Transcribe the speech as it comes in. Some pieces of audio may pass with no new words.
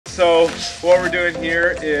so what we're doing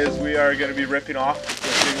here is we are going to be ripping off the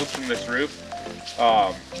shingles from this roof.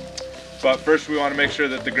 But first we want to make sure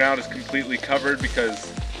that the ground is completely covered,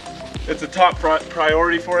 because it's a top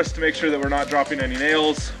priority for us to make sure that we're not dropping any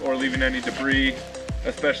nails or leaving any debris,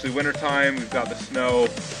 especially wintertime. We've got the snow,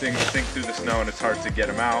 things sink through the snow and it's hard to get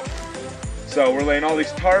them out. So we're laying all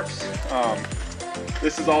these tarps.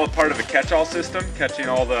 This is all a part of a catch-all system, catching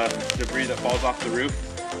all the debris that falls off the roof.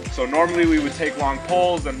 So normally we would take long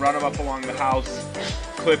poles and run them up along the house,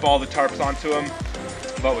 clip all the tarps onto them.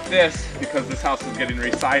 But with this, because this house is getting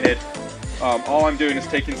re-sided, all I'm doing is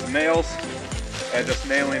taking some nails and just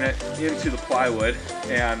nailing it into the plywood,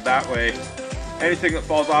 and that way anything that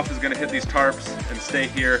falls off is going to hit these tarps and stay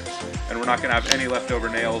here, and we're not going to have any leftover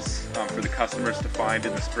nails for the customers to find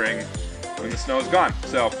in the spring when the snow is gone.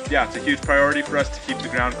 So yeah, it's a huge priority for us to keep the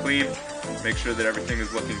ground clean, make sure that everything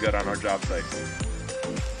is looking good on our job sites.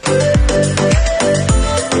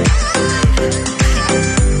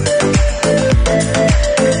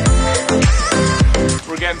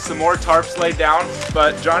 We're getting some more tarps laid down,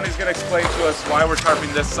 but Johnny's going to explain to us why we're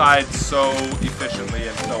tarping this side so efficiently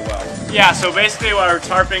and so well. Yeah, so basically why we're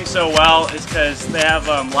tarping so well is because they have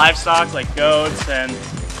livestock like goats and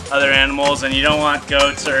other animals, and you don't want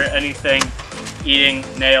goats or anything eating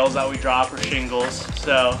nails that we drop or shingles.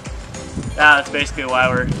 So that's basically why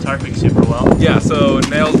we're tarping super well. Yeah, so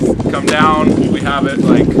nails come down, we have it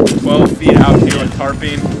like 12 feet out here with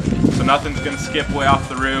tarping, so nothing's going to skip way off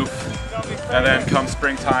the roof. And then come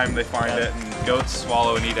springtime, they find it, and goats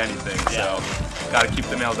swallow and eat anything. Yeah. So, got to keep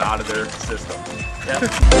the nails out of their system. Yep.